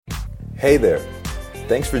Hey there.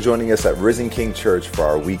 Thanks for joining us at Risen King Church for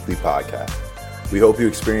our weekly podcast. We hope you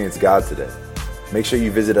experience God today. Make sure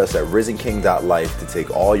you visit us at risenking.life to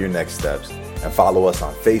take all your next steps and follow us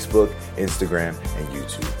on Facebook, Instagram, and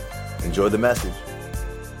YouTube. Enjoy the message.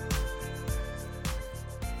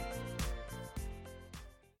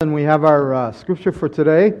 And we have our scripture for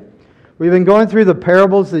today. We've been going through the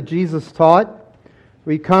parables that Jesus taught.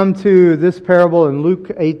 We come to this parable in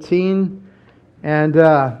Luke 18. And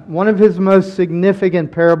one of his most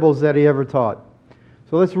significant parables that he ever taught.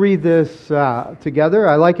 So let's read this together.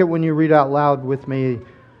 I like it when you read out loud with me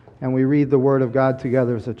and we read the Word of God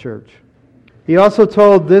together as a church. He also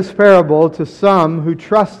told this parable to some who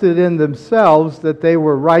trusted in themselves that they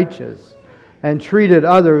were righteous and treated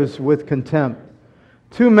others with contempt.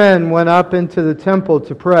 2 men went up into the temple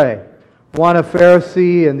to pray, one a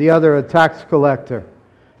Pharisee and the other a tax collector.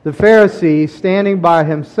 The Pharisee, standing by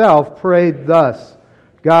himself, prayed thus,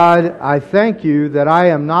 God, I thank you that I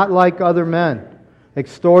am not like other men,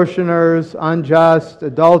 extortioners, unjust,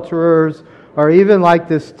 adulterers, or even like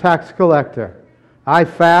this tax collector. I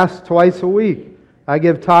fast twice a week. I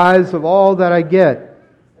give tithes of all that I get.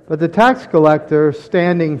 But the tax collector,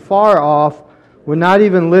 standing far off, would not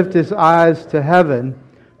even lift his eyes to heaven,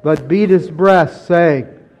 but beat his breast, saying,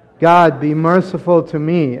 God, be merciful to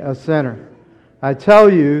me, a sinner. I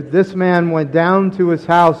tell you, this man went down to his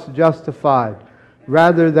house justified,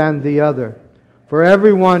 rather than the other. For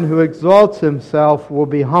everyone who exalts himself will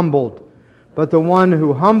be humbled, but the one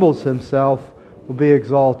who humbles himself will be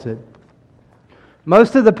exalted.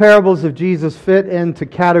 Most of the parables of Jesus fit into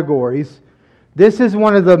categories. This is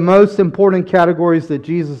one of the most important categories that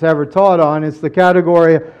Jesus ever taught on. It's the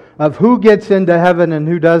category of who gets into heaven and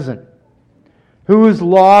who doesn't. Who's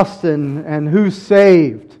lost and who's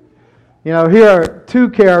saved. You know, here are 2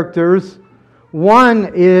 characters.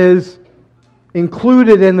 One is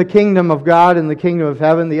included in the kingdom of God and the kingdom of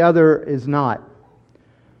heaven. The other is not.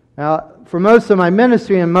 Now, for most of my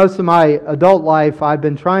ministry and most of my adult life, I've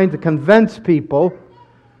been trying to convince people,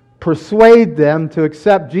 persuade them to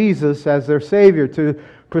accept Jesus as their Savior, to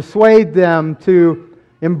persuade them to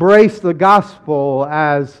embrace the gospel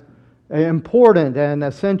as important and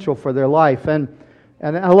essential for their life. And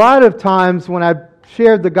a lot of times when I've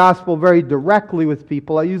shared the gospel very directly with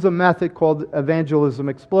people, I use a method called evangelism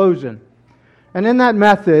explosion. And in that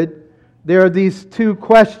method, there are these 2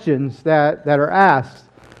 questions that are asked.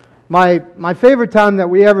 My favorite time that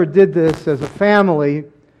we ever did this as a family,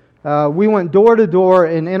 we went door to door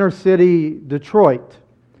in inner city Detroit,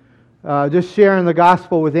 just sharing the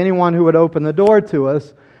gospel with anyone who would open the door to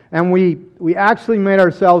us. And we actually made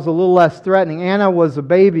ourselves a little less threatening. Anna was a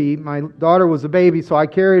baby, my daughter was a baby, so I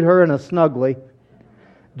carried her in a snuggly.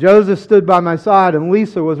 Joseph stood by my side and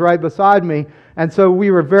Lisa was right beside me. And so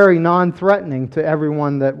we were very non-threatening to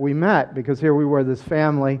everyone that we met, because here we were, this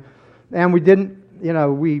family. And we didn't,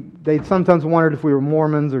 they sometimes wondered if we were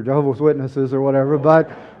Mormons or Jehovah's Witnesses or whatever. But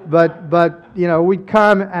we'd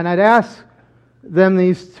come and I'd ask them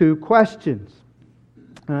these 2 questions.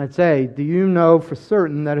 And I'd say, do you know for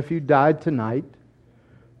certain that if you died tonight,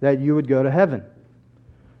 that you would go to heaven?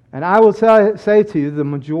 And I will say to you, the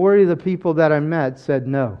majority of the people that I met said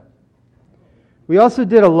no. We also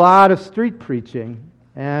did a lot of street preaching.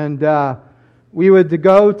 And we would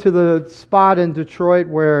go to the spot in Detroit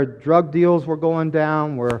where drug deals were going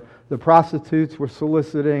down, where the prostitutes were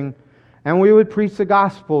soliciting. And we would preach the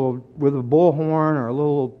gospel with a bullhorn or a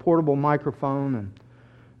little portable microphone.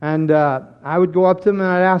 And I would go up to them and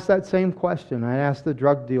I'd ask that same question. I'd ask the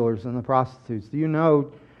drug dealers and the prostitutes, do you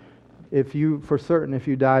know if you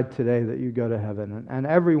died today that you go to heaven? And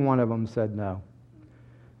every one of them said no.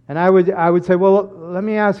 And I would say, well, let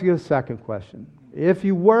me ask you a second question. If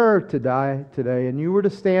you were to die today and you were to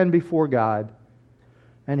stand before God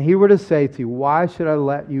and He were to say to you, why should I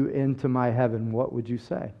let you into my heaven? What would you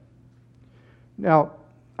say? Now,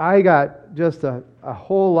 I got just a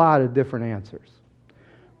whole lot of different answers.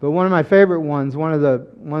 But one of my favorite ones, one of the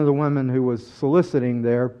women who was soliciting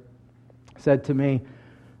there said to me,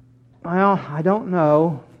 well, I don't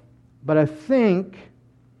know, but I think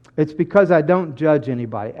it's because I don't judge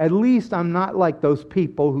anybody. At least I'm not like those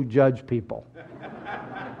people who judge people.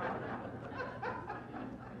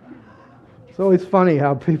 It's always funny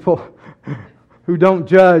how people who don't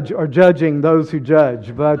judge are judging those who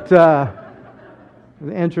judge. But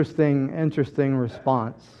interesting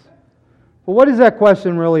response. Well, what is that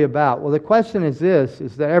question really about? Well, the question is this,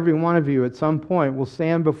 is that every one of you at some point will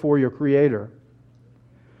stand before your Creator.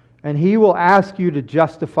 And He will ask you to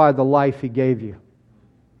justify the life He gave you.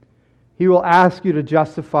 He will ask you to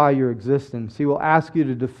justify your existence. He will ask you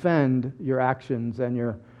to defend your actions and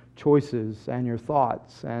your choices and your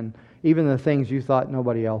thoughts and even the things you thought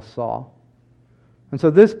nobody else saw. And so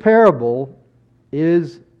this parable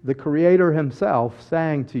is the Creator Himself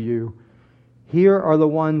saying to you, here are the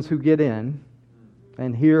ones who get in,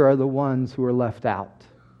 and here are the ones who are left out.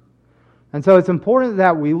 And so it's important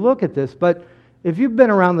that we look at this, but if you've been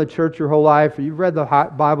around the church your whole life, or you've read the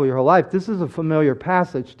Bible your whole life, this is a familiar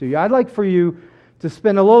passage to you. I'd like for you to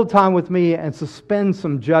spend a little time with me and suspend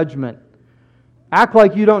some judgment. Act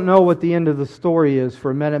like you don't know what the end of the story is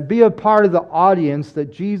for a minute. Be a part of the audience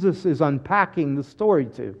that Jesus is unpacking the story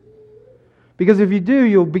to. Because if you do,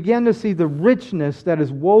 you'll begin to see the richness that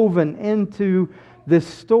is woven into this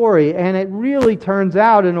story, and it really turns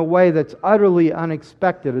out in a way that's utterly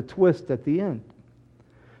unexpected, a twist at the end.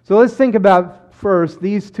 So let's think about first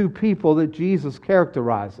these two people that Jesus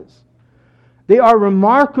characterizes. They are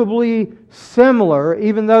remarkably similar,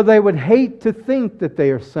 even though they would hate to think that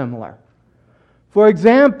they are similar. For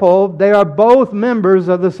example, they are both members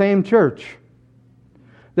of the same church.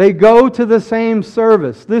 They go to the same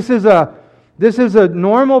service. This is a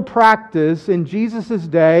normal practice in Jesus'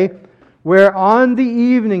 day, where on the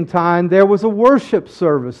evening time there was a worship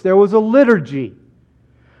service, there was a liturgy.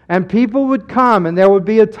 And people would come, and there would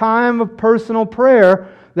be a time of personal prayer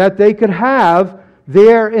that they could have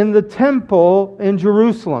there in the temple in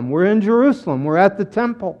Jerusalem. We're in Jerusalem. We're at the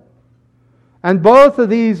temple. And both of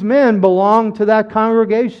these men belong to that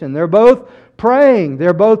congregation. They're both praying.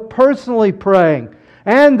 They're both personally praying.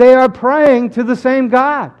 And they are praying to the same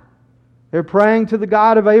God. They're praying to the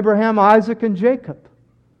God of Abraham, Isaac, and Jacob.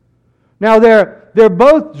 Now, they're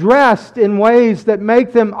both dressed in ways that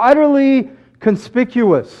make them utterly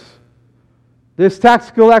conspicuous. This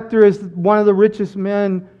tax collector is one of the richest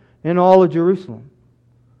men in all of Jerusalem.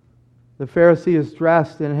 The Pharisee is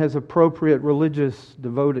dressed in his appropriate religious,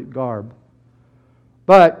 devoted garb.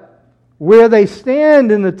 But where they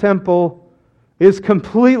stand in the temple is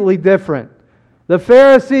completely different. The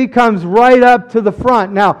Pharisee comes right up to the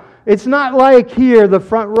front. Now, it's not like here, the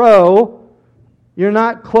front row. You're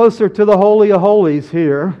not closer to the Holy of Holies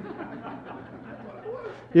here.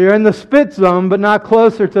 You're in the spit zone, but not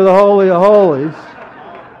closer to the Holy of Holies.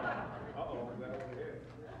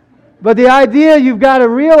 But the idea you've got to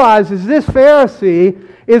realize is this Pharisee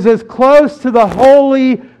is as close to the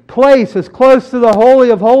holy place, as close to the Holy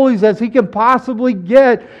of Holies as he can possibly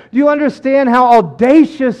get. Do you understand how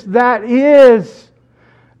audacious that is?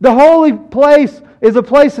 The holy place is a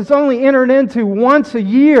place that's only entered into once a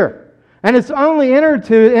year. And it's only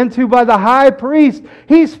entered into by the high priest.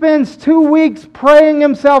 He spends 2 weeks praying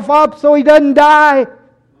himself up so he doesn't die.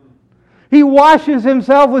 He washes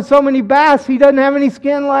himself with so many baths he doesn't have any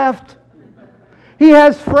skin left. He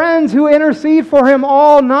has friends who intercede for him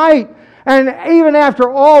all night. And even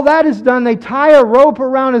after all that is done, they tie a rope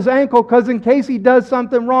around his ankle because in case he does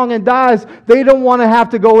something wrong and dies, they don't want to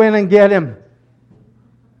have to go in and get him.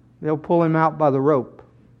 They'll pull him out by the rope.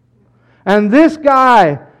 And this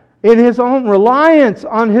guy, in his own reliance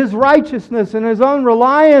on his righteousness and his own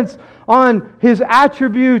reliance on his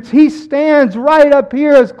attributes, he stands right up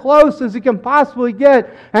here as close as he can possibly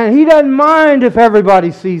get, and he doesn't mind if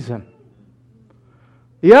everybody sees him.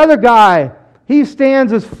 The other guy, he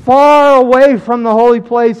stands as far away from the holy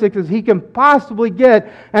place as he can possibly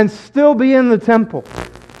get and still be in the temple.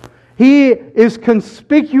 He is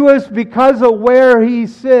conspicuous because of where he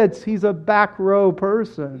sits. He's a back row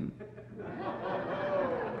person.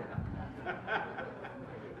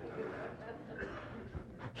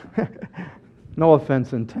 No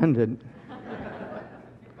offense intended.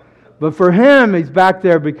 But for him, he's back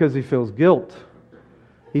there because he feels guilt.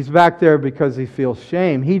 He's back there because he feels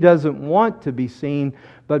shame. He doesn't want to be seen,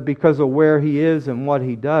 but because of where he is and what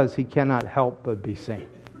he does, he cannot help but be seen.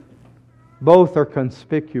 Both are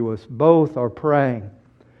conspicuous. Both are praying.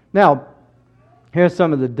 Now, here's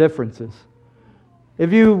some of the differences.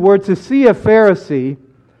 If you were to see a Pharisee,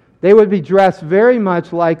 they would be dressed very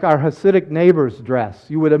much like our Hasidic neighbors dress.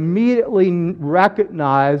 You would immediately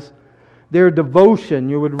recognize their devotion.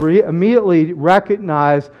 You would immediately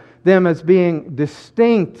recognize them as being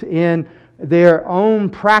distinct in their own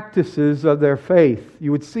practices of their faith.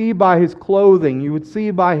 You would see by his clothing. You would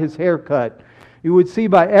see by his haircut. You would see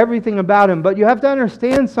by everything about him. But you have to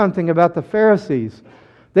understand something about the Pharisees.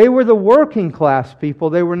 They were the working class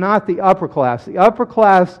people. They were not the upper class. The upper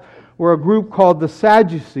class were a group called the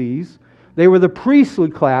Sadducees. They were the priestly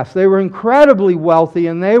class. They were incredibly wealthy,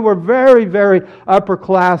 and they were very, very upper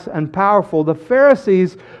class and powerful. The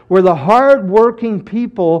Pharisees were the hard-working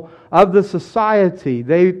people of the society.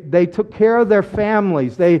 They took care of their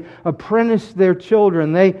families. They apprenticed their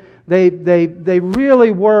children. They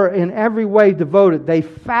really were in every way devoted. They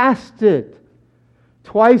fasted.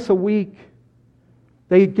 twice a week.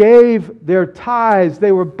 They gave their tithes.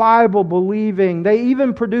 They were Bible believing. They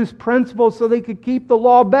even produced principles so they could keep the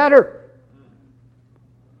law better.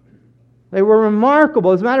 They were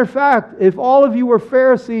remarkable. As a matter of fact, if all of you were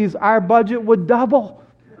Pharisees, our budget would double.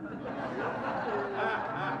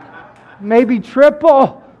 Maybe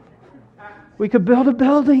triple. We could build a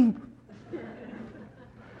building.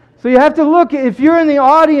 So you have to look, if you're in the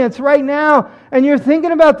audience right now and you're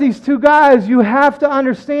thinking about these two guys, you have to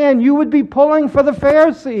understand you would be pulling for the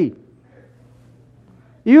Pharisee.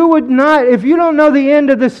 You would not, if you don't know the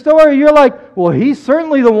end of the story, you're like, well, he's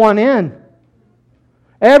certainly the one in.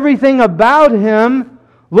 Everything about him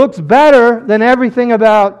looks better than everything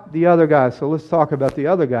about the other guy. So let's talk about the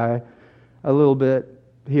other guy a little bit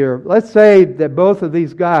here. Let's say that both of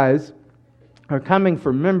these guys are coming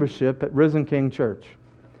for membership at Risen King Church.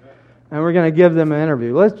 And we're going to give them an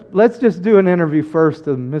interview. Let's just do an interview first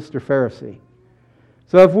of Mr. Pharisee.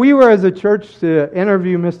 So if we were as a church to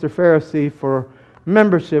interview Mr. Pharisee for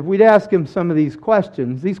membership, we'd ask him some of these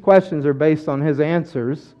questions. These questions are based on his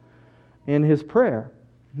answers in his prayer.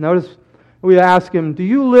 Notice we ask him, do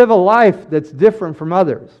you live a life that's different from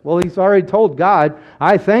others? Well, he's already told God,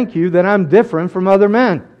 I thank you that I'm different from other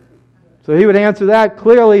men. So he would answer that.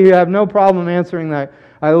 Clearly, you have no problem answering that.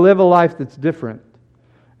 I live a life that's different.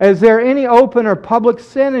 Is there any open or public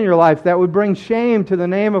sin in your life that would bring shame to the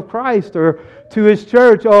name of Christ or to His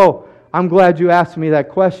church? Oh, I'm glad you asked me that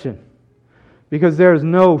question. Because there is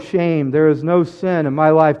no shame, there is no sin in my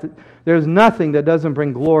life. There's nothing that doesn't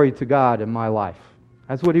bring glory to God in my life.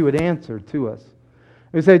 That's what he would answer to us.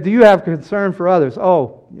 He say, do you have concern for others?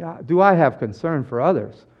 Oh, yeah, do I have concern for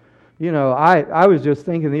others? You know, I was just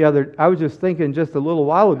thinking just a little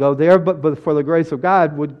while ago there, but for the grace of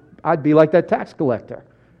God, I'd be like that tax collector.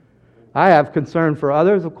 I have concern for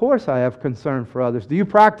others. Of course I have concern for others. Do you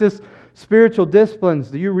practice spiritual disciplines?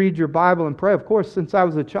 Do you read your Bible and pray? Of course, since I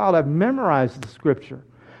was a child, I've memorized the Scripture.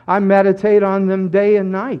 I meditate on them day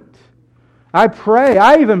and night. I pray.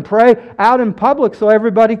 I even pray out in public so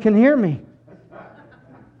everybody can hear me.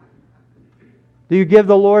 Do you give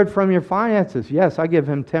the Lord from your finances? Yes, I give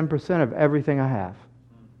Him 10% of everything I have.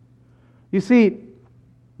 You see,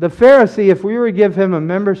 the Pharisee, if we were to give him a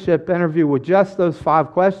membership interview with just those 5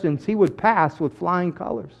 questions, he would pass with flying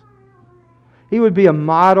colors. He would be a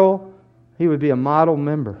model. He would be a model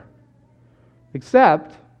member.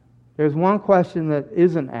 Except, there's one question that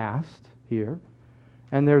isn't asked here,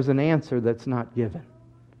 and there's an answer that's not given.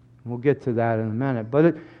 We'll get to that in a minute.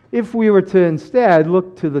 But if we were to instead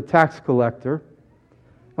look to the tax collector,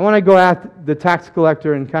 I want to go at the tax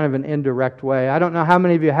collector in kind of an indirect way. I don't know how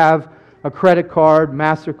many of you have a credit card,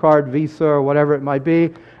 MasterCard, Visa, or whatever it might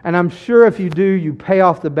be. And I'm sure if you do, you pay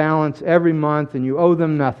off the balance every month and you owe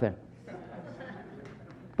them nothing.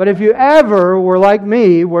 But if you ever were like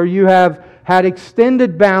me, where you have had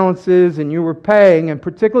extended balances and you were paying, and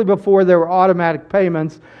particularly before there were automatic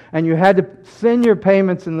payments, and you had to send your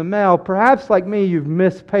payments in the mail, perhaps like me, you've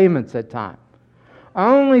missed payments at times.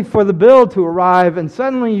 Only for the bill to arrive, and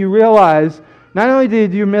suddenly you realize, not only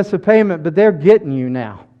did you miss a payment, but they're getting you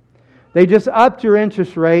now. They just upped your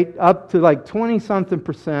interest rate up to like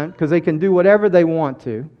 20-something% because they can do whatever they want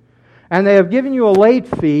to. And they have given you a late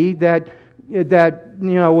fee that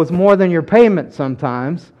was more than your payment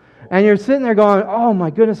sometimes. And you're sitting there going, oh my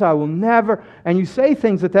goodness, I will never. And you say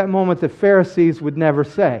things at that moment that Pharisees would never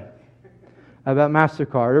say about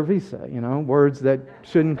MasterCard or Visa, words that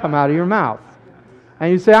shouldn't come out of your mouth.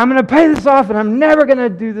 And you say, I'm going to pay this off and I'm never going to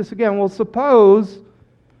do this again. Well, suppose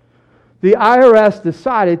the IRS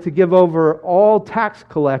decided to give over all tax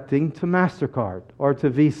collecting to MasterCard or to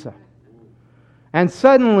Visa. And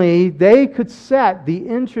suddenly, they could set the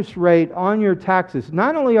interest rate on your taxes.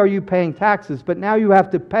 Not only are you paying taxes, but now you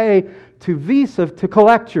have to pay to Visa to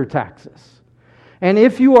collect your taxes. And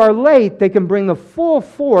if you are late, they can bring the full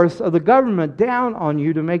force of the government down on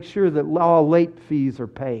you to make sure that all late fees are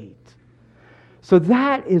paid. So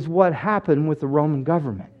that is what happened with the Roman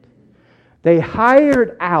government. They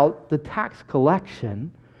hired out the tax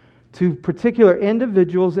collection to particular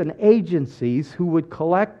individuals and agencies who would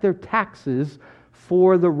collect their taxes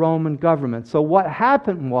for the Roman government. So what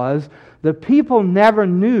happened was the people never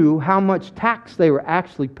knew how much tax they were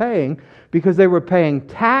actually paying because they were paying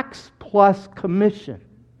tax plus commission.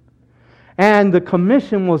 And the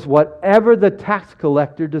commission was whatever the tax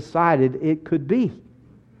collector decided it could be.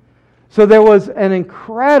 So there was an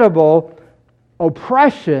incredible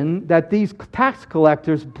oppression that these tax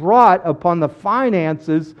collectors brought upon the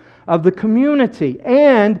finances of the community.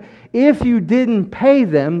 And if you didn't pay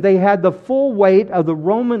them, they had the full weight of the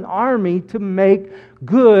Roman army to make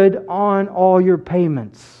good on all your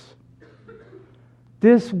payments.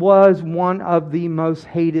 This was one of the most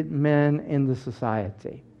hated men in the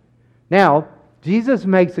society. Now, Jesus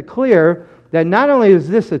makes it clear that not only is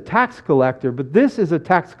this a tax collector, but this is a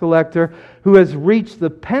tax collector who has reached the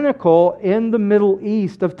pinnacle in the Middle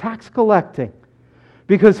East of tax collecting.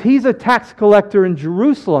 Because he's a tax collector in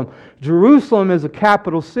Jerusalem. Jerusalem is a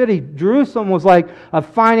capital city. Jerusalem was like a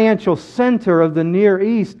financial center of the Near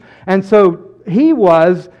East. And so he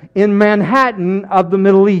was in Manhattan of the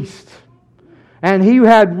Middle East. And he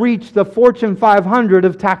had reached the Fortune 500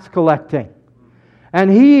 of tax collecting. And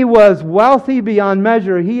he was wealthy beyond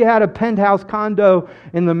measure. He had a penthouse condo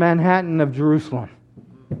in the Manhattan of Jerusalem.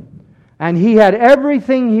 And he had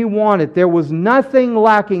everything he wanted. There was nothing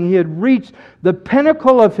lacking. He had reached the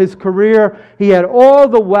pinnacle of his career. He had all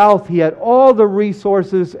the wealth. He had all the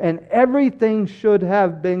resources. And everything should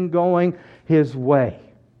have been going his way.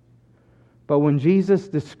 But when Jesus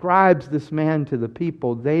describes this man to the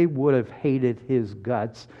people, they would have hated his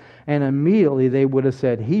guts. And immediately they would have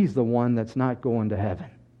said, he's the one that's not going to heaven.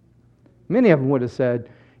 Many of them would have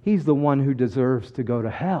said, he's the one who deserves to go to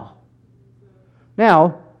hell.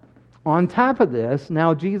 Now, on top of this,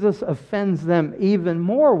 now Jesus offends them even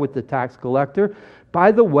more with the tax collector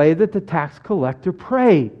by the way that the tax collector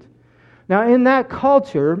prayed. Now, in that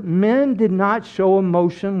culture, men did not show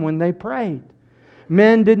emotion when they prayed.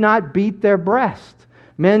 Men did not beat their breast.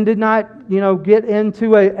 Men did not, get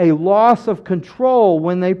into a loss of control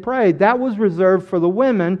when they prayed. That was reserved for the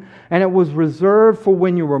women, and it was reserved for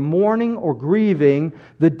when you were mourning or grieving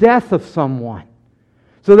the death of someone.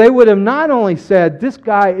 So they would have not only said, this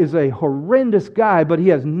guy is a horrendous guy, but he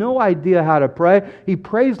has no idea how to pray. He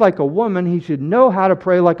prays like a woman. He should know how to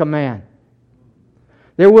pray like a man.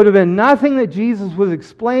 There would have been nothing that Jesus was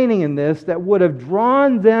explaining in this that would have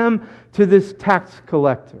drawn them to this tax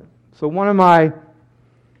collector. So one of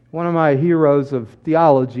my heroes of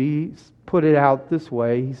theology put it out this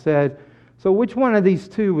way. He said, so which one of these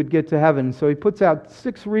two would get to heaven? So he puts out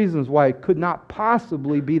 6 reasons why it could not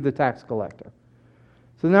possibly be the tax collector.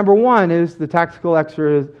 So number 1 is the tax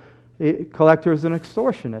collector is an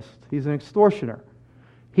extortionist. He's an extortioner.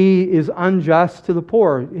 He is unjust to the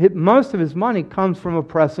poor. Most of his money comes from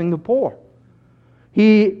oppressing the poor.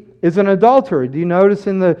 He is an adulterer. Do you notice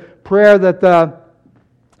in the prayer that the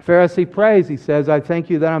Pharisee prays, he says, I thank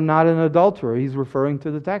you that I'm not an adulterer. He's referring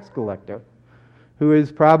to the tax collector, who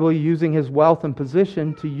is probably using his wealth and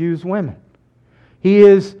position to use women. He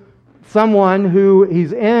is someone who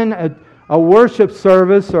he's in a worship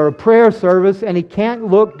service or a prayer service, and he can't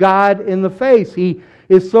look God in the face. He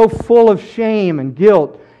is so full of shame and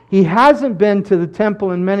guilt. He hasn't been to the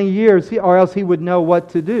temple in many years, or else he would know what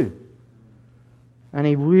to do. And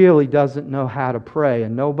he really doesn't know how to pray.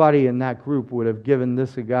 And nobody in that group would have given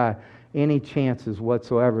this guy any chances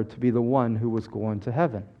whatsoever to be the one who was going to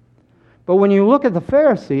heaven. But when you look at the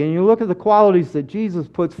Pharisee and you look at the qualities that Jesus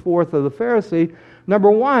puts forth of the Pharisee,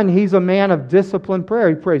 number 1, he's a man of disciplined prayer.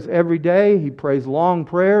 He prays every day. He prays long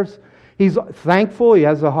prayers. He's thankful. He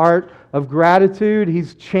has a heart of gratitude.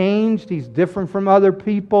 He's changed. He's different from other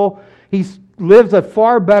people. He lives a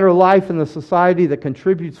far better life in the society that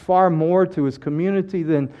contributes far more to his community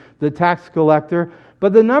than the tax collector.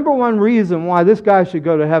 But the number 1 reason why this guy should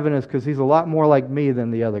go to heaven is because he's a lot more like me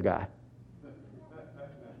than the other guy.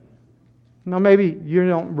 Now, maybe you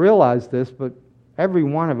don't realize this, but every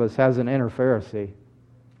one of us has an inner Pharisee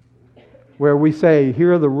where we say,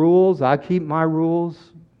 here are the rules, I keep my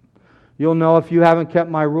rules. You'll know if you haven't kept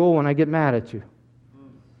my rule when I get mad at you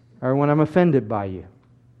or when I'm offended by you.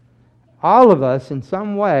 All of us, in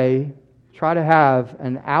some way, try to have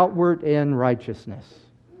an outward in righteousness,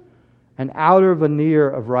 an outer veneer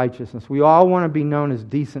of righteousness. We all want to be known as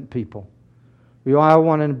decent people. We all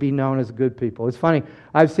want to be known as good people. It's funny,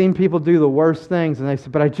 I've seen people do the worst things, and they say,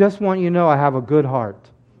 but I just want you to know I have a good heart.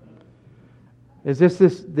 There's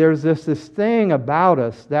this thing about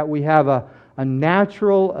us that we have a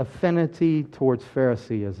natural affinity towards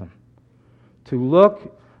Phariseeism. To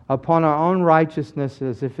look upon our own righteousness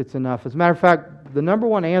as if it's enough. As a matter of fact, the number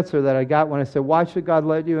 1 answer that I got when I said, why should God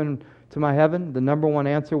let you into my heaven? The number 1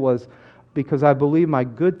 answer was, because I believe my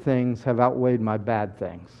good things have outweighed my bad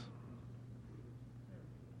things.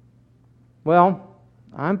 Well,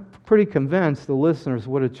 I'm pretty convinced the listeners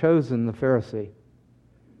would have chosen the Pharisee.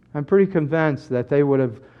 I'm pretty convinced that they would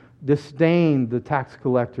have disdained the tax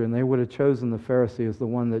collector and they would have chosen the Pharisee as the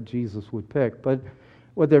one that Jesus would pick. But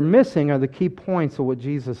what they're missing are the key points of what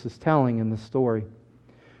Jesus is telling in the story.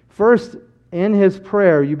 First, in his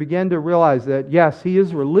prayer, you begin to realize that, yes, he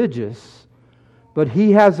is religious, but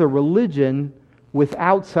he has a religion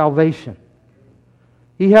without salvation.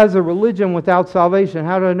 He has a religion without salvation.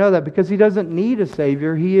 How do I know that? Because he doesn't need a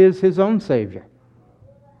Savior. He is his own Savior.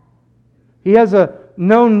 He has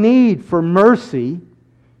no need for mercy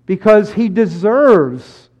because he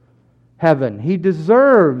deserves heaven. He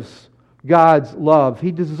deserves God's love.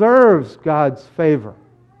 He deserves God's favor.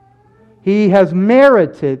 He has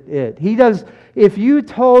merited it. If you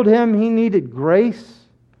told him he needed grace,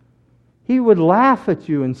 he would laugh at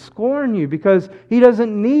you and scorn you because he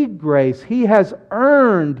doesn't need grace. He has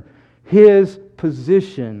earned his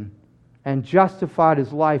position and justified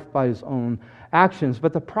his life by his own actions.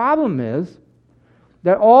 But the problem is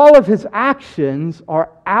that all of his actions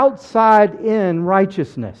are outside in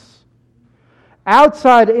righteousness.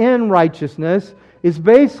 Outside in righteousness is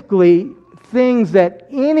basically things that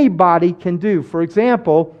anybody can do. For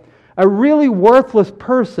example, a really worthless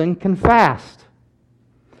person can fast.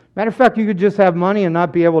 Matter of fact, you could just have money and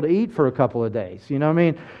not be able to eat for a couple of days. You know what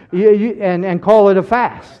I mean? And call it a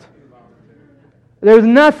fast. There's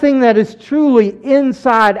nothing that is truly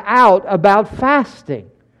inside out about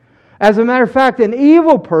fasting. As a matter of fact, an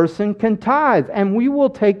evil person can tithe, and we will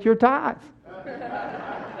take your tithe.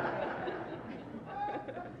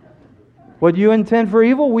 What you intend for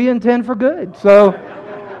evil, we intend for good. So,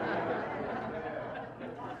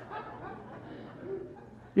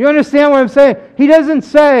 you understand what I'm saying? He doesn't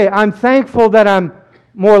say, I'm thankful that I'm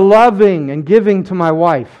more loving and giving to my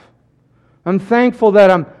wife. I'm thankful that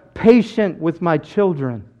I'm patient with my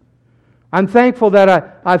children. I'm thankful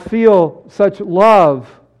that I feel such love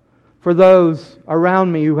for those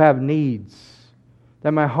around me who have needs.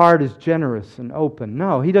 That my heart is generous and open.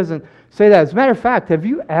 No, he doesn't say that. As a matter of fact, have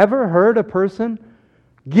you ever heard a person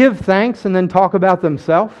give thanks and then talk about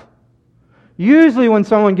themselves? Usually when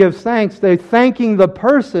someone gives thanks, they're thanking the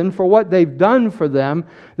person for what they've done for them.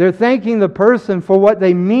 They're thanking the person for what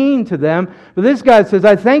they mean to them. But this guy says,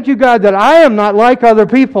 I thank you, God, that I am not like other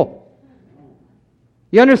people.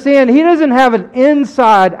 You understand? He doesn't have an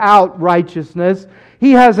inside-out righteousness.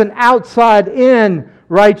 He has an outside-in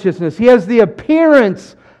righteousness. He has the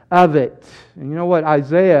appearance of it. And you know what?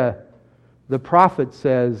 Isaiah, the prophet,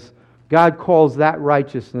 says, God calls that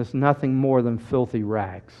righteousness nothing more than filthy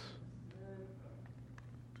rags.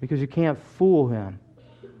 Because you can't fool him.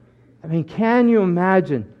 I mean, can you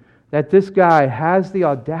imagine that this guy has the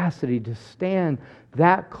audacity to stand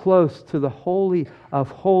that close to the Holy of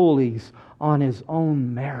Holies on his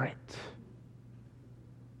own merit?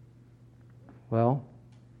 Well,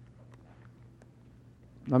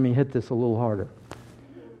 let me hit this a little harder.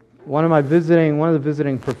 One of the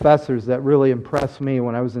visiting professors that really impressed me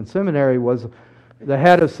when I was in seminary was the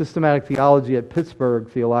head of systematic theology at Pittsburgh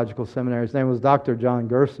Theological Seminary. His name was Dr. John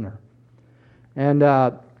Gerstner. And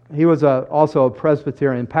he was also a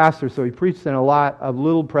Presbyterian pastor, so he preached in a lot of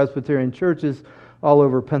little Presbyterian churches all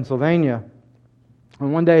over Pennsylvania.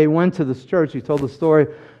 And one day he went to this church. He told the story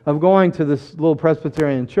of going to this little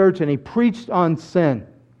Presbyterian church, and he preached on sin.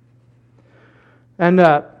 And,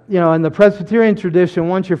 in the Presbyterian tradition,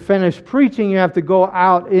 once you're finished preaching, you have to go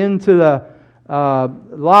out into the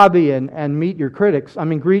lobby and meet your critics.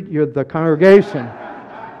 Greet the congregation.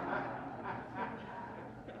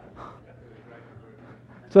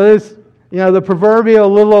 So this, the proverbial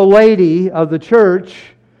little old lady of the church,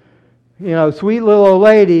 sweet little old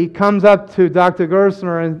lady, comes up to Dr.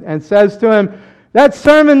 Gerstner and says to him, that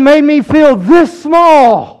sermon made me feel this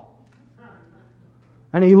small.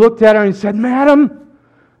 And he looked at her and he said, Madam,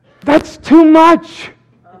 that's too much.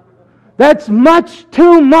 That's much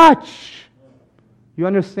too much. You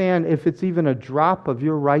understand, if it's even a drop of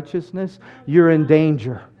your righteousness, you're in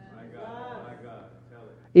danger.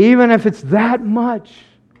 Even if it's that much.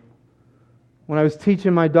 When I was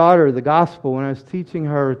teaching my daughter the gospel, when I was teaching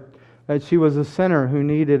her that she was a sinner who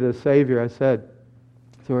needed a Savior, I said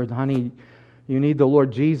to her, honey, you need the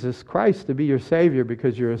Lord Jesus Christ to be your Savior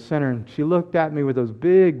because you're a sinner. And she looked at me with those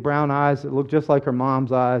big brown eyes that looked just like her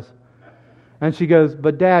mom's eyes. And she goes,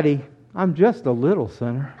 but Daddy, I'm just a little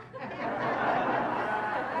sinner.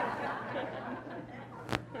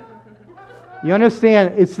 You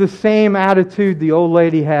understand? It's the same attitude the old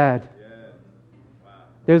lady had.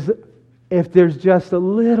 If there's just a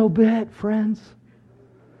little bit, friends.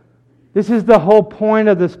 This is the whole point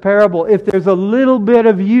of this parable. If there's a little bit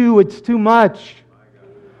of you, it's too much.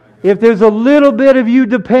 If there's a little bit of you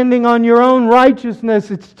depending on your own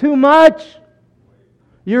righteousness, it's too much.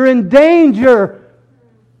 You're in danger.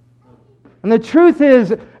 And the truth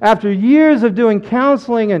is, after years of doing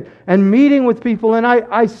counseling and meeting with people, and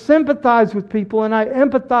I sympathize with people and I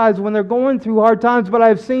empathize when they're going through hard times, but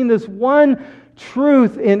I've seen this one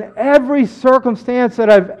truth in every circumstance that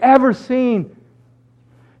I've ever seen,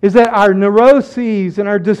 is that our neuroses and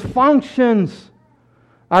our dysfunctions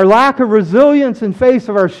Our lack of resilience in face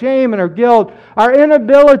of our shame and our guilt, our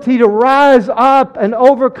inability to rise up and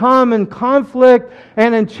overcome in conflict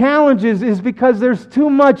and in challenges is because there's too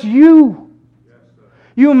much you.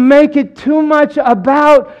 You make it too much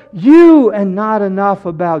about you and not enough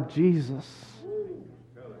about Jesus.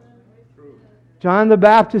 John the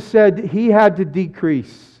Baptist said he had to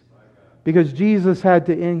decrease because Jesus had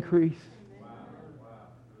to increase.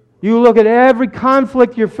 You look at every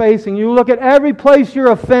conflict you're facing. You look at every place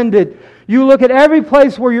you're offended. You look at every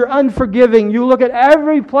place where you're unforgiving. You look at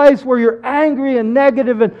every place where you're angry and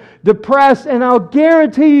negative and depressed. And I'll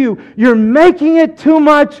guarantee you, you're making it too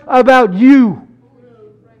much about you.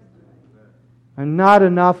 And not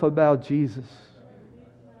enough about Jesus.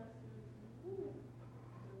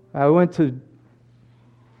 I went to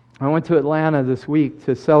Atlanta this week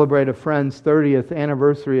to celebrate a friend's 30th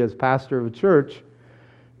anniversary as pastor of a church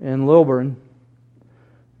in Lilburn,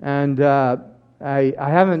 and I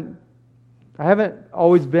haven't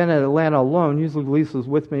always been in Atlanta alone. Usually Lisa's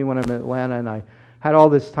with me when I'm in Atlanta, and I had all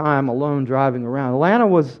this time alone driving around. Atlanta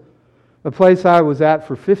was a place I was at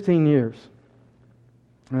for 15 years,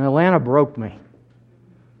 and Atlanta broke me.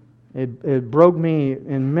 It broke me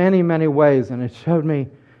in many, many ways, and it showed me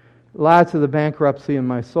lots of the bankruptcy in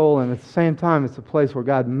my soul, and at the same time, it's a place where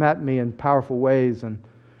God met me in powerful ways and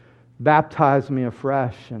baptized me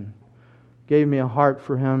afresh and gave me a heart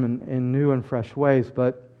for Him in new and fresh ways.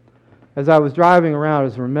 But as I was driving around, I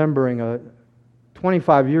was remembering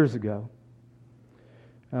 25 years ago.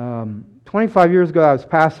 25 years ago, I was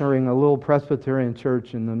pastoring a little Presbyterian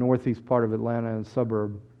church in the northeast part of Atlanta, in a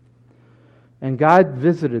suburb. And God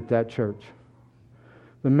visited that church.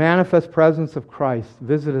 The manifest presence of Christ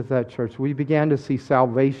visited that church. We began to see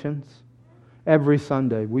salvations every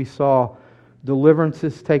Sunday. We saw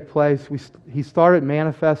deliverances take place. He started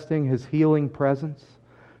manifesting His healing presence.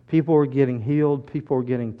 People were getting healed. People were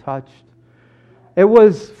getting touched. It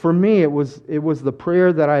was, for me, it was the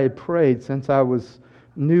prayer that I had prayed since I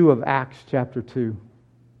knew of Acts chapter 2.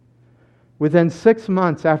 Within 6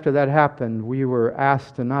 months after that happened, we were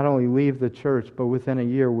asked to not only leave the church, but within a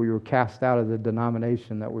year we were cast out of the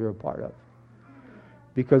denomination that we were a part of.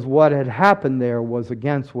 Because what had happened there was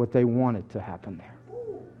against what they wanted to happen there.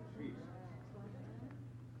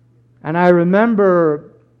 And I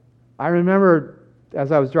remember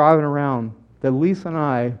as I was driving around that Lisa and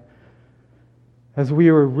I, as we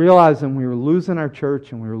were realizing we were losing our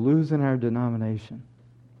church and we were losing our denomination,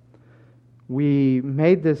 we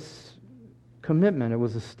made this commitment. It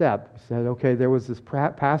was a step. We said, okay, there was this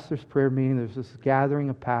pastor's prayer meeting. There's this gathering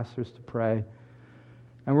of pastors to pray,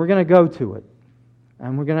 and we're going to go to it,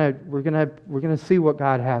 and we're going to see what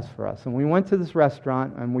God has for us. And we went to this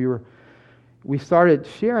restaurant, and we started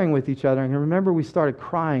sharing with each other. And I remember we started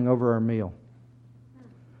crying over our meal,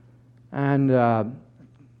 and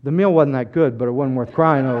the meal wasn't that good, but it wasn't worth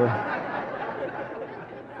crying over.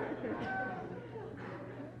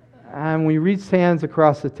 And we reached hands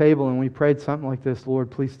across the table and we prayed something like this: Lord,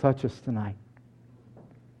 please touch us tonight.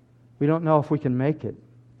 We don't know if we can make it.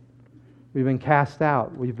 We've been cast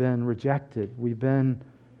out. We've been rejected. We've been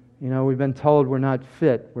told we're not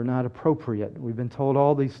fit. We're not appropriate. We've been told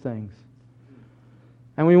all these things.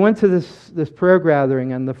 And we went to this prayer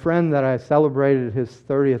gathering, and the friend that I celebrated his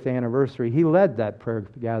 30th anniversary, he led that prayer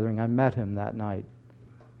gathering. I met him that night.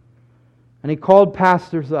 And he called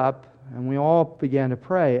pastors up, and we all began to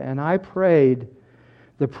pray. And I prayed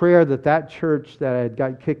the prayer that church that I had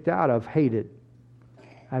got kicked out of hated.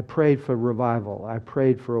 I prayed for revival. I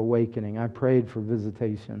prayed for awakening. I prayed for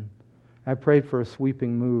visitation. I prayed for a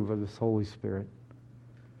sweeping move of this Holy Spirit.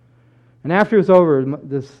 And after it was over,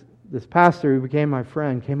 this pastor who became my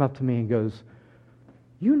friend came up to me and goes,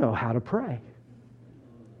 "You know how to pray."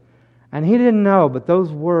 And he didn't know, but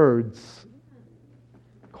those words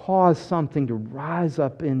caused something to rise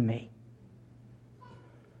up in me.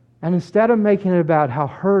 And instead of making it about how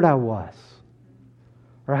hurt I was,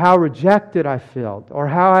 or how rejected I felt, or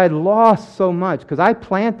how I had lost so much, because I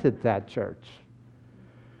planted that church,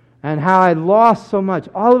 and how I lost so much,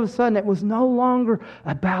 all of a sudden it was no longer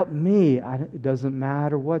about me. It doesn't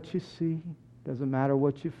matter what you see. It doesn't matter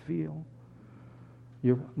what you feel.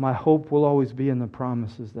 My hope will always be in the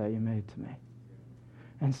promises that you made to me.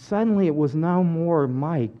 And suddenly it was no more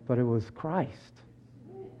Mike, but it was Christ.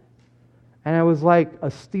 And it was like a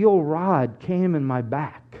steel rod came in my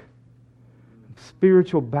back,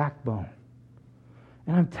 spiritual backbone.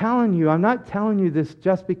 And I'm telling you, I'm not telling you this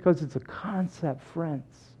just because it's a concept, friends.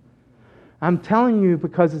 I'm telling you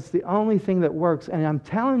because it's the only thing that works. And I'm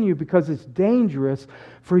telling you because it's dangerous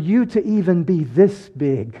for you to even be this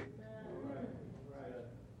big.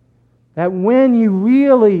 That when you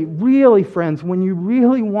really, really, friends, when you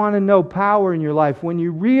really want to know power in your life, when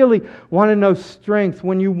you really want to know strength,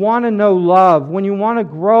 when you want to know love, when you want to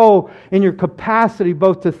grow in your capacity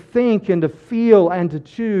both to think and to feel and to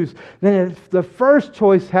choose, then the first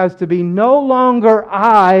choice has to be no longer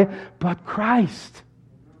I, but Christ.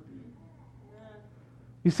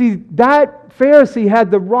 You see, that Pharisee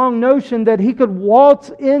had the wrong notion that he could waltz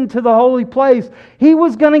into the holy place. He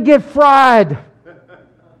was going to get fried.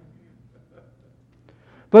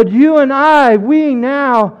 But you and I, we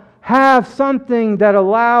now have something that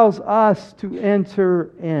allows us to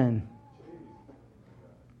enter in.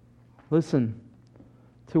 Listen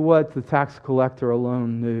to what the tax collector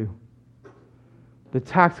alone knew. The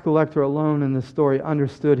tax collector alone in the story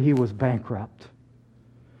understood he was bankrupt.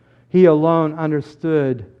 He alone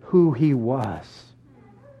understood who he was.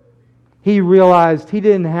 He realized he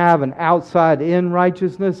didn't have an outside-in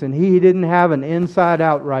righteousness and he didn't have an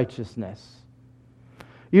inside-out righteousness.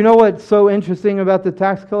 You know what's so interesting about the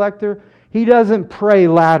tax collector? He doesn't pray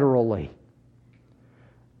laterally.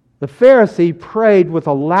 The Pharisee prayed with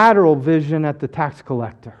a lateral vision at the tax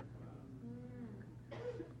collector.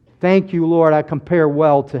 Thank you, Lord, I compare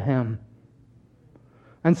well to him.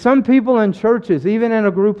 And some people in churches, even in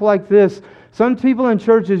a group like this, some people in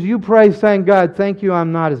churches, you pray saying, God, thank you,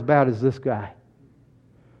 I'm not as bad as this guy.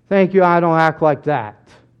 Thank you, I don't act like that.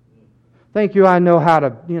 Thank you, I know how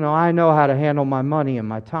to handle my money and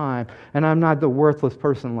my time, and I'm not the worthless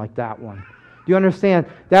person like that one. Do you understand?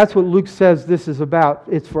 That's what Luke says this is about.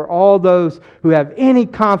 It's for all those who have any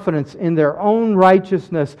confidence in their own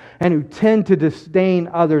righteousness and who tend to disdain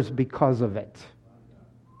others because of it.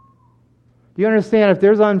 Do you understand? If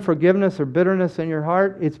there's unforgiveness or bitterness in your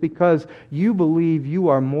heart, it's because you believe you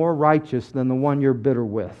are more righteous than the one you're bitter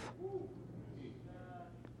with.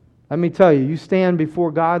 Let me tell you, you stand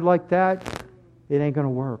before God like that, it ain't going to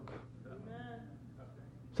work.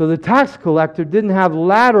 So the tax collector didn't have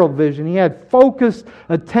lateral vision. He had focused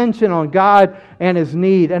attention on God and His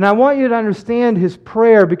need. And I want you to understand his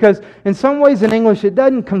prayer because in some ways in English it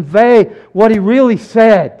doesn't convey what he really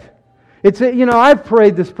said. It's, I've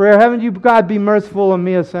prayed this prayer. Haven't you? God, be merciful on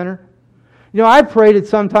me, a sinner. I prayed it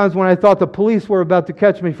sometimes when I thought the police were about to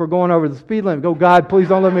catch me for going over the speed limit. Go, God, please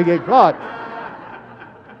don't let me get caught.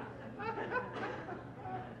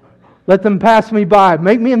 Let them pass me by.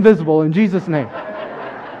 Make me invisible in Jesus' name.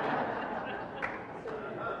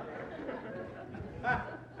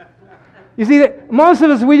 You see, most of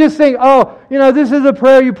us, we just think, this is a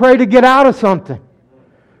prayer you pray to get out of something.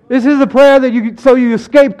 This is a prayer that you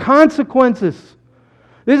escape consequences.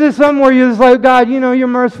 This is something where you're just like, God, you're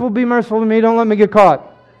merciful, be merciful to me, don't let me get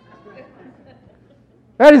caught.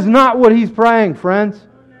 That is not what he's praying, friends.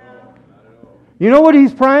 You know what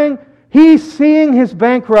he's praying? He's seeing his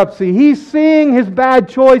bankruptcy. He's seeing his bad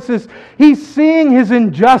choices. He's seeing his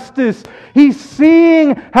injustice. He's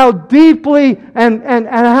seeing how deeply and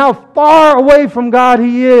how far away from God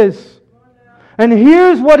he is. And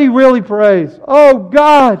here's what he really prays. Oh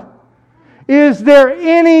God, is there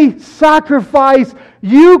any sacrifice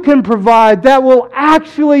you can provide that will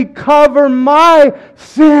actually cover my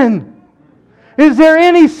sin? Is there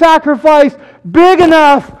any sacrifice big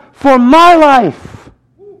enough for my life?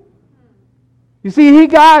 You see, he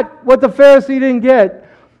got what the Pharisee didn't get.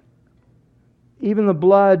 Even the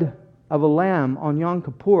blood of a lamb on Yom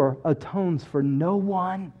Kippur atones for no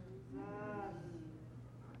one.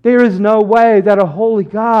 There is no way that a holy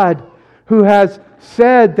God who has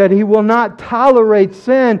said that He will not tolerate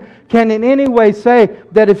sin can in any way say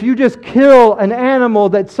that if you just kill an animal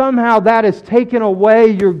that somehow that has taken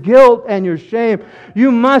away your guilt and your shame.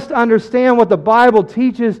 You must understand what the Bible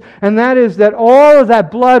teaches, and that is that all of that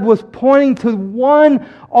blood was pointing to one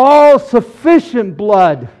all-sufficient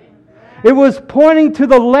blood. It was pointing to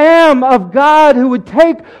the Lamb of God who would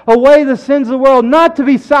take away the sins of the world, not to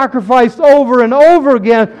be sacrificed over and over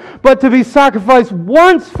again, but to be sacrificed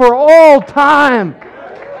once for all time.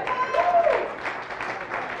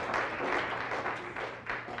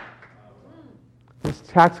 This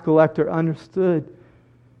tax collector understood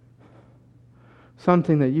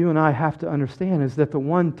something that you and I have to understand, is that the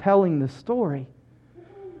one telling the story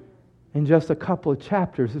in just a couple of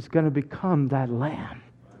chapters is going to become that Lamb.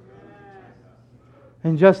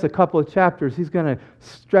 In just a couple of chapters, He's going to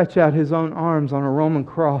stretch out His own arms on a Roman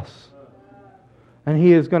cross. And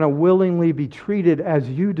He is going to willingly be treated as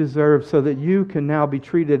you deserve so that you can now be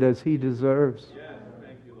treated as He deserves. Yes,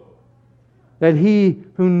 thank you, Lord. That He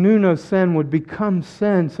who knew no sin would become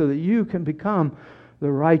sin so that you can become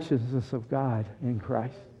the righteousness of God in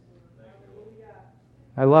Christ.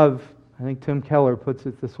 I think Tim Keller puts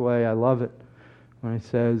it this way. I love it when he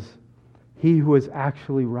says, He who is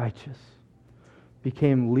actually righteous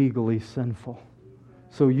became legally sinful.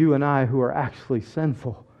 So you and I who are actually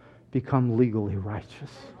sinful become legally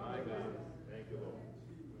righteous.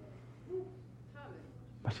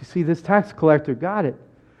 But you see, this tax collector got it.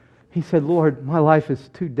 He said, Lord, my life is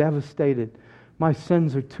too devastated. My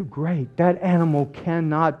sins are too great. That animal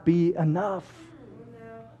cannot be enough.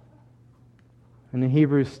 And in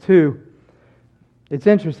Hebrews 2, it's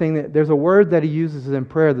interesting that there's a word that he uses in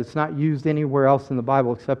prayer that's not used anywhere else in the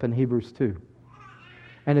Bible except in Hebrews 2.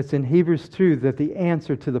 And it's in Hebrews 2 that the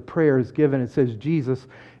answer to the prayer is given. It says Jesus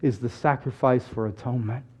is the sacrifice for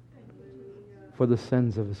atonement for the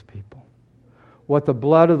sins of His people. What the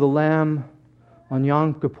blood of the Lamb on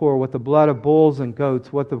Yom Kippur, what the blood of bulls and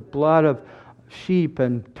goats, what the blood of sheep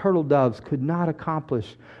and turtle doves could not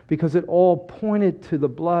accomplish, because it all pointed to the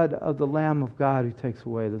blood of the Lamb of God who takes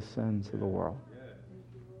away the sins of the world.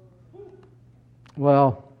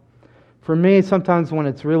 Well, for me, sometimes when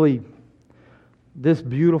it's really this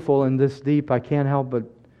beautiful and this deep, I can't help but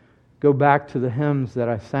go back to the hymns that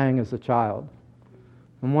I sang as a child.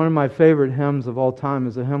 And one of my favorite hymns of all time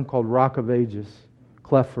is a hymn called Rock of Ages,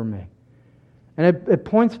 Cleft for Me. And it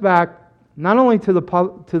points back not only to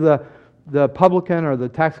the publican or the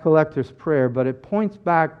tax collector's prayer, but it points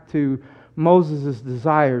back to Moses'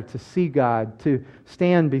 desire to see God, to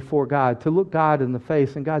stand before God, to look God in the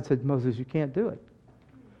face. And God said, Moses, you can't do it.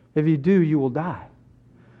 If you do, you will die.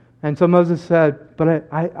 And so Moses said, but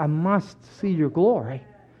I must see your glory.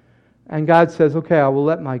 And God says, okay, I will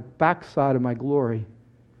let my backside of my glory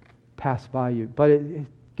pass by you. But it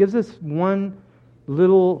gives us one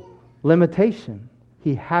little limitation.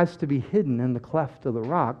 He has to be hidden in the cleft of the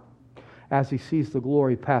rock as he sees the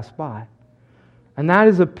glory pass by. And that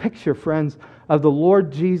is a picture, friends, of the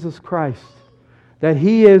Lord Jesus Christ. That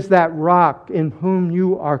He is that rock in whom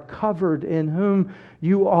you are covered, in whom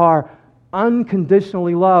you are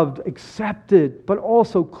unconditionally loved, accepted, but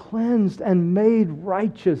also cleansed and made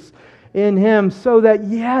righteous in Him. So that,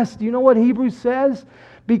 yes, do you know what Hebrews says?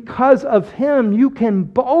 Because of Him, you can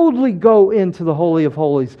boldly go into the Holy of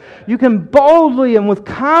Holies. You can boldly and with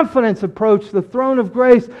confidence approach the throne of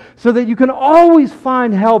grace so that you can always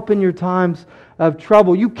find help in your times of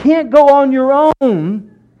trouble. You can't go on your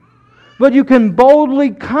own, but you can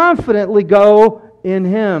boldly, confidently go in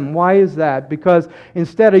Him. Why is that? Because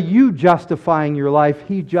instead of you justifying your life,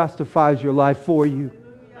 He justifies your life for you.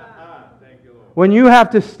 When you have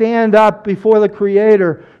to stand up before the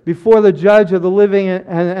Creator, before the Judge of the living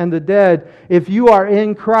and the dead, if you are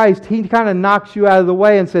in Christ, He kind of knocks you out of the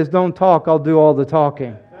way and says, don't talk, I'll do all the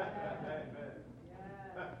talking.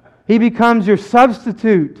 He becomes your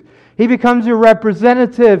substitute. He becomes your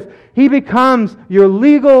representative. He becomes your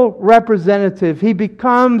legal representative. He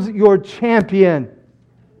becomes your champion.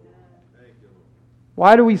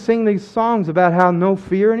 Why do we sing these songs about how no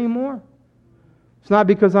fear anymore? It's not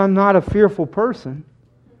because I'm not a fearful person.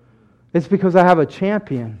 It's because I have a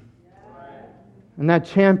champion. And that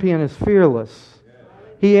champion is fearless.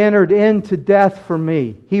 He entered into death for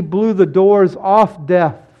me. He blew the doors off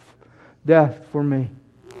death for me.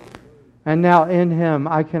 And now in Him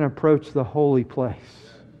I can approach the holy place.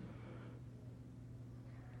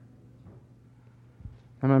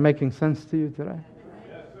 Am I making sense to you today?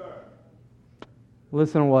 Yes, sir.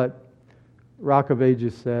 Listen to what Rock of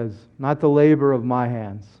Ages says. Not the labor of my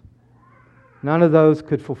hands. None of those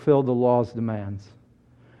could fulfill the law's demands.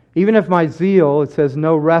 Even if my zeal, it says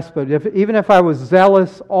no respite, even if I was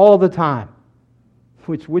zealous all the time,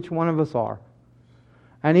 which one of us are,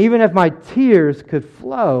 and even if my tears could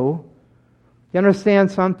flow, you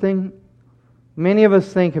understand something? Many of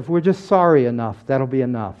us think if we're just sorry enough, that'll be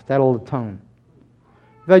enough. That'll atone.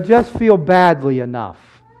 If I just feel badly enough,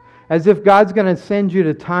 as if God's going to send you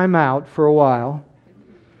to time out for a while,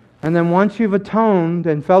 and then once you've atoned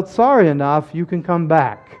and felt sorry enough, you can come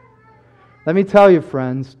back. Let me tell you,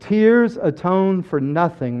 friends, tears atone for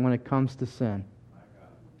nothing when it comes to sin.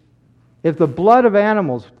 If the blood of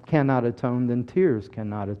animals cannot atone, then tears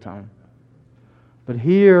cannot atone. But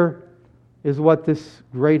here is what this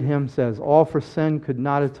great hymn says. All for sin could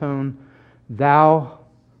not atone. Thou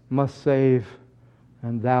must save,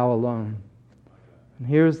 and Thou alone. And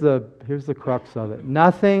here's the crux of it.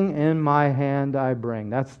 Nothing in my hand I bring.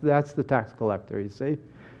 That's the tax collector, you see.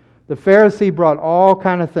 The Pharisee brought all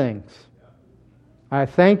kind of things. I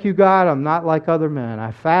thank you, God, I'm not like other men.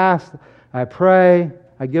 I fast, I pray,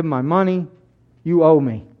 I give my money. You owe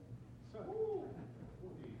me.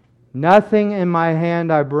 Nothing in my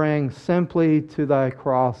hand I bring, simply to Thy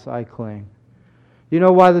cross I cling. You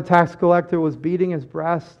know why the tax collector was beating his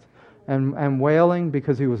breast and wailing?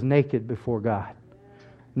 Because he was naked before God.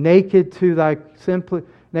 Naked to Thy, simply,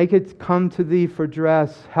 Naked come to thee for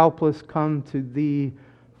dress, helpless come to thee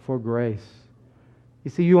for grace.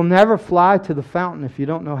 You see, you'll never fly to the fountain if you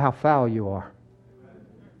don't know how foul you are.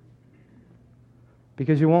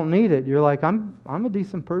 Because you won't need it. You're like, I'm a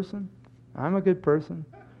decent person. I'm a good person.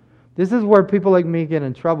 This is where people like me get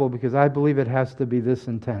in trouble because I believe it has to be this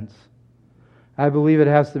intense. I believe it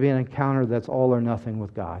has to be an encounter that's all or nothing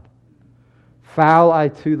with God. Foul I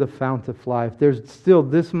to the fount of life. If there's still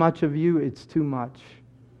this much of you, it's too much.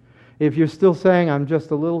 If you're still saying, I'm just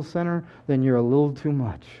a little sinner, then you're a little too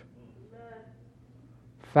much.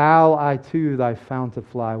 Foul I to thy fount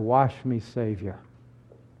of life. Wash me, Savior,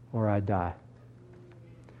 or I die.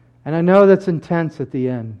 And I know that's intense at the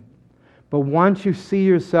end. But once you see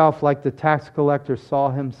yourself like the tax collector saw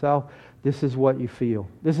himself, this is what you feel.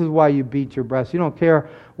 This is why you beat your breast. You don't care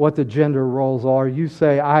what the gender roles are. You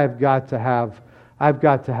say, I've got to have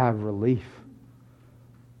relief.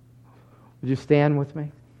 Would you stand with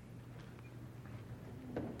me?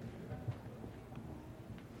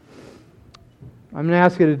 I'm going to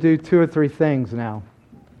ask you to do 2 or 3 things now.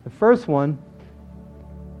 The first one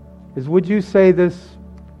is, would you say this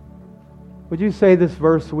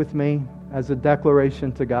verse with me as a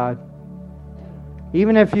declaration to God?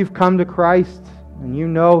 Even if you've come to Christ and you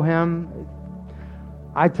know Him,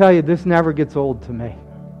 I tell you, this never gets old to me.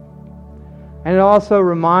 And it also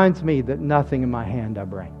reminds me that nothing in my hand I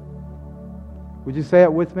bring. Would you say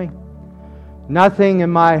it with me? Nothing in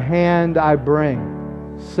my hand I bring.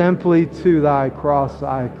 Simply to thy cross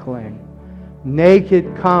I cling.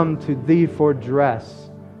 Naked come to thee for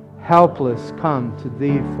dress. Helpless come to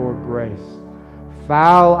thee for grace.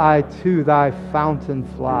 Foul I to thy fountain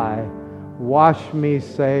fly. Wash me,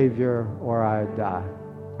 Savior, or I die.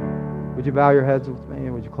 Would you bow your heads with me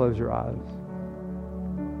and would you close your eyes?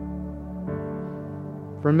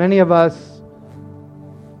 For many of us,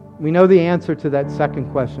 we know the answer to that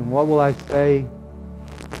second question. What will I say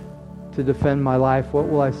to defend my life? What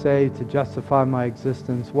will I say to justify my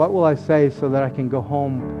existence? What will I say so that I can go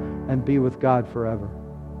home and be with God forever?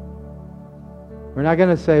 We're not going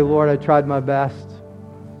to say, Lord, I tried my best.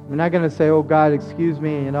 We're not going to say, oh God, excuse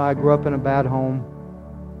me, I grew up in a bad home.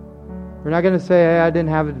 We're not going to say, hey, I didn't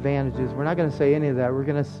have advantages. We're not going to say any of that. We're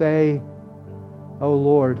going to say, oh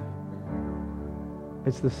Lord,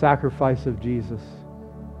 it's the sacrifice of Jesus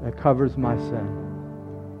that covers my sin.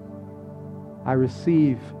 I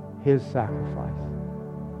receive His sacrifice.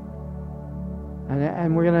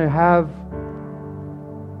 And we're going to have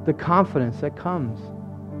the confidence that comes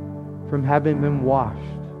from having been washed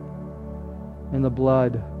in the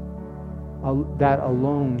blood that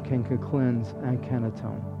alone can cleanse and can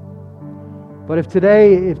atone. But if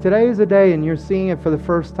today is a day and you're seeing it for the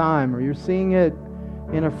first time or you're seeing it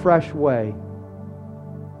in a fresh way,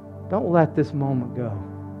 don't let this moment go.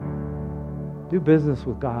 Do business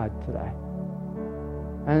with God today.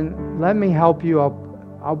 And let me help you.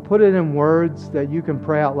 I'll put it in words that you can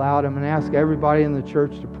pray out loud. I'm going to ask everybody in the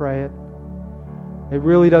church to pray it. It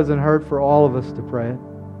really doesn't hurt for all of us to pray it.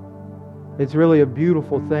 It's really a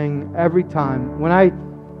beautiful thing every time. When I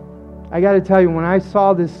got to tell you, when I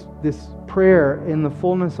saw this prayer in the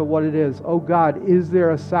fullness of what it is, oh God, is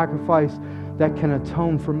there a sacrifice that can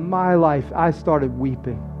atone for my life? I started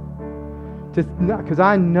weeping. Because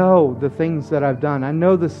I know the things that I've done. I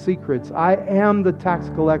know the secrets. I am the tax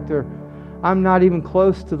collector. I'm not even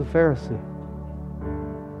close to the Pharisee.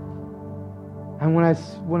 And when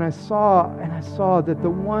I saw that the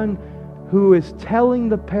one who is telling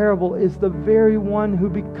the parable is the very one who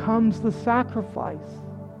becomes the sacrifice.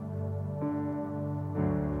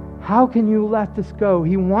 How can you let this go?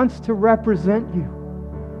 He wants to represent you.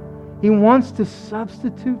 He wants to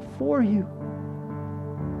substitute for you.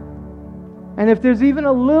 And if there's even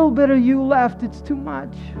a little bit of you left, it's too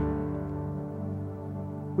much.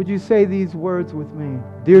 Would you say these words with me?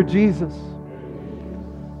 Dear Jesus,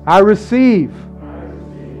 I receive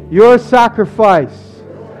your sacrifice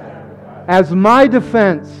as my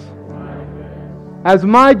defense, as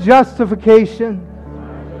my justification,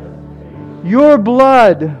 your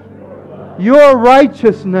blood, your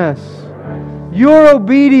righteousness, your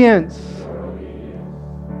obedience.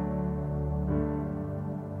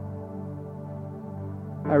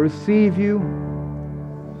 I receive you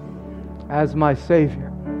as my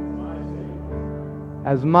Savior,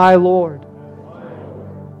 as my Lord,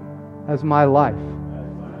 as my life.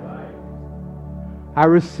 I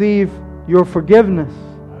receive your forgiveness.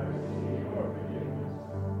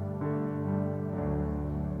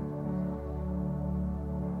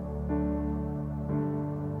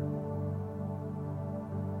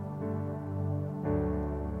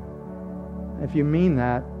 If you mean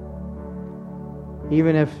that,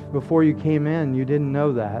 Even if before you came in you didn't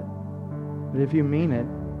know that. But if you mean it,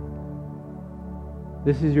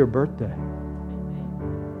 this is your birthday.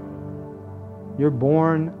 You're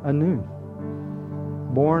born anew,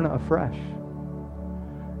 born afresh.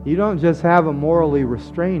 You don't just have a morally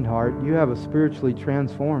restrained heart, you have a spiritually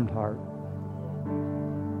transformed heart.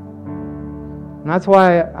 And that's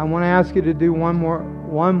why I want to ask you to do one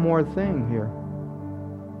more thing here.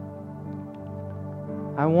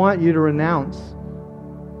 I want you to renounce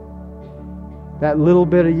that little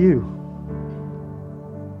bit of you,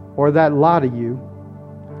 or that lot of you.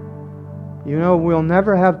 You know, we'll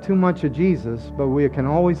never have too much of Jesus, but we can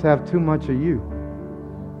always have too much of you.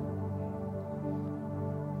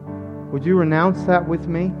 Would you renounce that with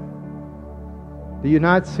me? Do you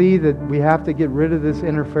not see that we have to get rid of this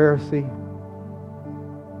inner Pharisee?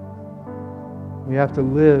 We have to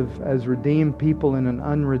live as redeemed people in an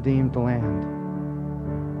unredeemed land.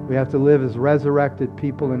 We have to live as resurrected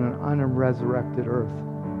people in an unresurrected earth.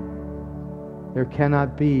 There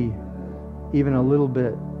cannot be even a little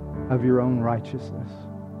bit of your own righteousness.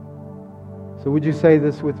 So would you say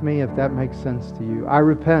this with me if that makes sense to you? I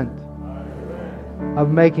repent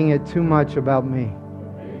of making it too much about me.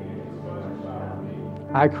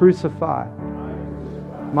 I crucify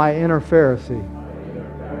my inner Pharisee,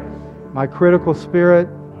 my critical spirit,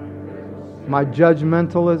 my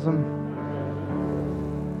judgmentalism.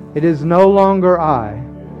 It is no longer I,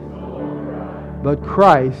 but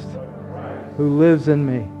Christ who lives in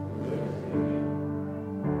me.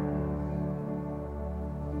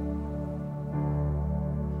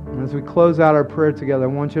 And as we close out our prayer together, I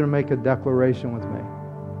want you to make a declaration with me.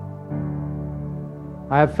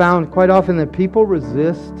 I have found quite often that people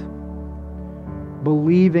resist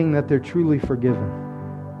believing that they're truly forgiven.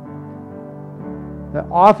 That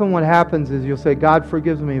often what happens is you'll say, God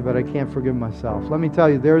forgives me, but I can't forgive myself. Let me tell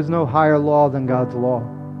you, there is no higher law than God's law.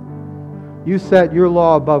 You set your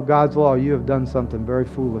law above God's law, you have done something very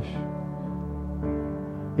foolish.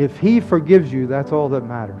 If He forgives you, that's all that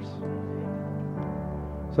matters.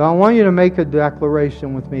 So I want you to make a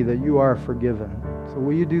declaration with me that you are forgiven. So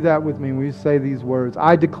will you do that with me? Will you say these words?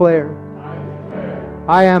 I declare,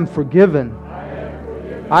 I am forgiven.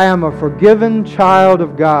 I am a forgiven child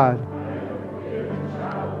of God.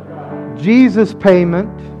 Jesus' payment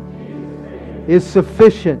is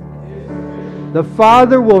sufficient. The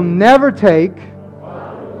Father will never take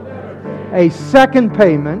a second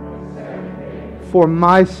payment for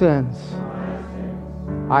my sins.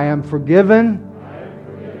 I am forgiven.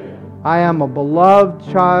 I am a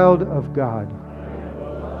beloved child of God.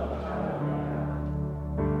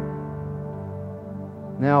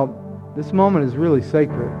 Now, this moment is really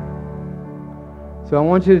sacred. So I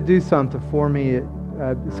want you to do something for me.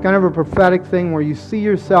 It's kind of a prophetic thing where you see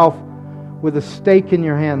yourself with a stake in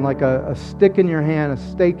your hand, like a stick in your hand, a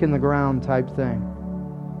stake in the ground type thing.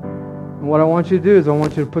 And what I want you to do is I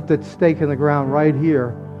want you to put that stake in the ground right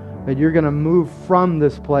here, that you're going to move from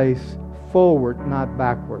this place forward, not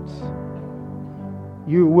backwards.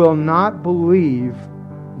 You will not believe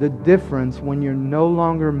the difference when you're no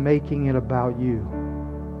longer making it about you.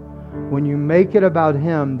 When you make it about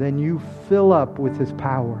Him, then you fill up with His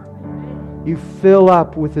power. You fill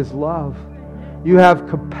up with His love. You have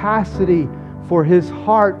capacity for His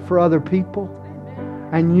heart for other people.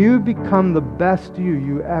 And you become the best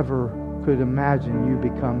you ever could imagine you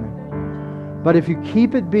becoming. But if you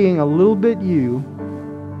keep it being a little bit you,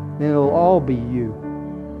 then it'll all be you.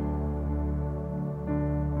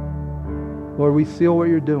 Lord, we seal what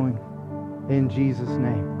you're doing in Jesus'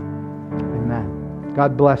 name. Amen.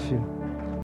 God bless you.